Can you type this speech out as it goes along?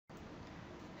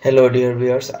Hello dear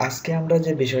viewers, আজকে আমরা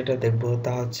যে বিষয়টা দেখব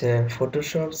তা হচ্ছে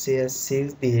ফটোশপ CS6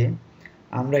 দিয়ে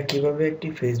আমরা কিভাবে একটি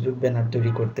ফেসবুক ব্যানার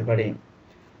তৈরি করতে পারি।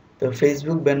 তো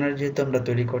ফেসবুক ব্যানার যেহেতু আমরা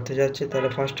তৈরি করতে যাচ্ছি, তাহলে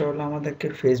ফার্স্ট অফ অল আমাদেরকে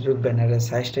ফেসবুক ব্যানারের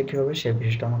সাইজটা কী হবে সে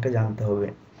বিষয়টা আমাকে জানতে হবে।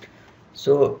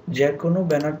 সো যে কোনো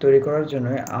ব্যানার তৈরি করার জন্য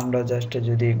আমরা জাস্ট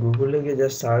যদি গুগলে গিয়ে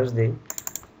জাস্ট সার্চ দিই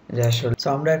যে আসলে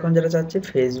আমরা এখন যেটা চাচ্ছি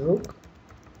ফেসবুক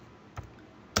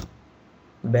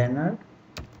ব্যানার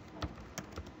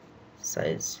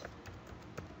সাইজ।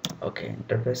 ওকে,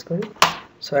 এন্টার প্রেস করি।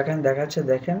 সো এখানে দেখাচ্ছে,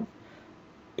 দেখেন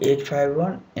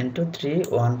 851 ×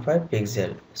 315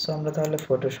 পিক্সেল। সো আমরা তাহলে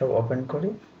ফটোশপ ওপেন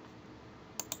করি।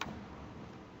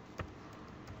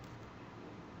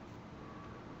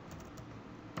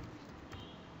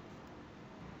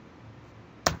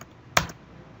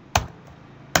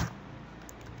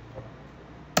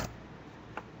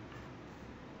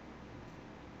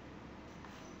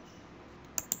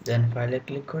 দেন ফাইলে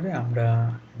ক্লিক করে আমরা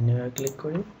নিউ ক্লিক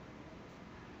করি।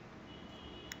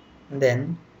 দেন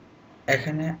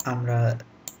এখানে আমরা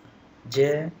যে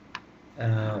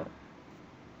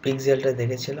পিক্সেলটা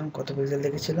দেখেছিলাম, কত পিক্সেল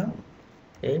দেখেছিলাম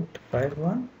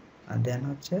 851, আর দেন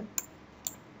হচ্ছে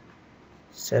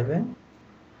 7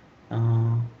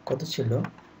 কত ছিল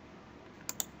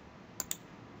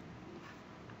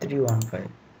 315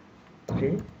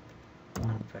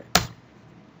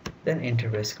 দেন এন্টার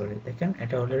প্রেস করি। দেখেন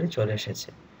এটা অলরেডি চলে এসেছে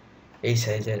এই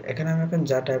সাইজের। এখানে আমি এখন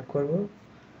যা টাইপ করব,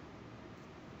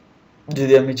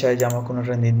 যদি আমি চাই যে আমার কোনো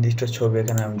একটা নির্দিষ্ট ছবি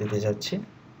এখানে আমি দিতে যাচ্ছি,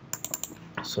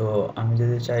 সো আমি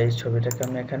যদি চাই এই ছবিটাকে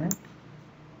আমি এখানে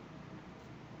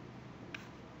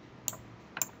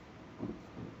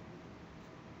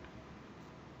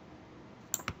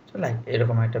লাইক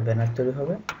এরকম একটা ব্যানার তৈরি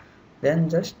হবে। দেন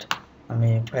জাস্ট আমি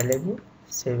ফাইলে গিয়ে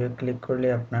সেভে ক্লিক করলে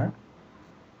আপনার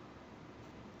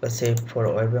সেভ ফর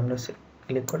ওয়েবে আমরা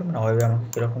ক্লিক করে মানে ওয়েবে আমাকে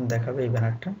কীরকম দেখাবে এই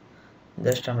ব্যানারটা,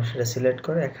 জাস্ট আমরা সেটা সিলেক্ট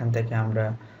করে এখান থেকে আমরা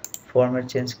ফরম্যাট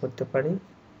চেঞ্জ করতে পারি।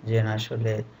 যে না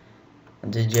আসলে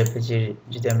যে জেপিজির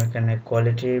যদি আমি এখানে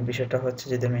কোয়ালিটির বিষয়টা হচ্ছে,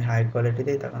 যদি আমি হাই কোয়ালিটি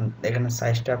দিই তখন এখানে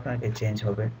সাইজটা আপনাকে চেঞ্জ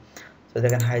হবে। তো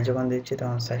দেখেন হাই যখন দিচ্ছি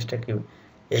তখন সাইজটা কি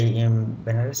এই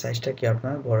ব্যানারের সাইজটা কি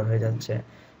আপনার বড় হয়ে যাচ্ছে।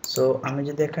 সো আমি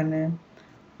যদি এখানে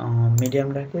মিডিয়াম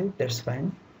রাখি দ্যাটস ফাইন।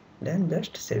 দেন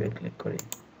জাস্ট সেভে ক্লিক করি।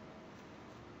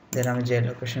 দেন আমি যে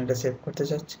লোকেশনটা সেভ করতে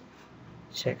চাচ্ছি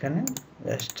সেখানে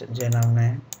জাস্ট যে নামে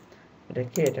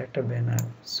রেখে এটা একটা ব্যানার,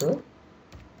 সো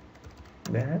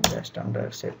ব্যানার জাস্ট আমরা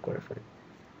সেভ করে ফেলি।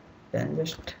 দেন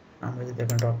জাস্ট আমরা যদি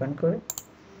এখানে ওপেন করি,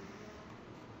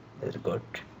 that's good.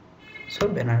 So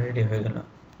banner ready হয়ে গেল।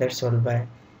 That's all, by.